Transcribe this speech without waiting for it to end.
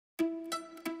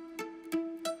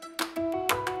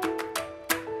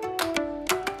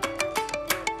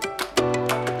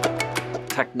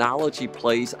technology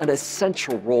plays an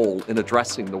essential role in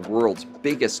addressing the world's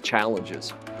biggest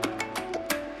challenges.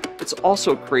 It's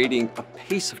also creating a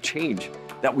pace of change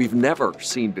that we've never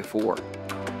seen before.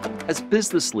 As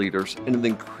business leaders in an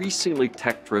increasingly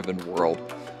tech-driven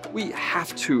world, we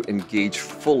have to engage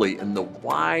fully in the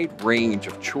wide range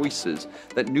of choices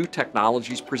that new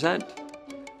technologies present.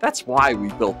 That's why we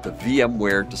built the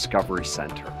VMware Discovery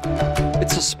Center.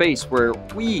 It's a space where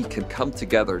we can come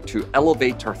together to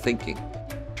elevate our thinking,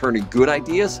 turning good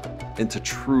ideas into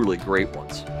truly great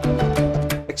ones.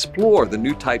 Explore the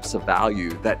new types of value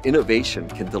that innovation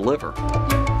can deliver.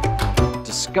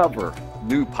 Discover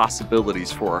new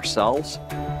possibilities for ourselves,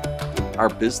 our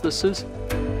businesses,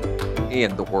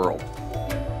 and the world.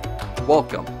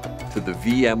 Welcome to the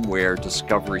VMware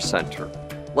Discovery Center.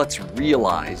 Let's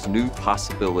realize new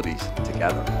possibilities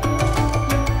together.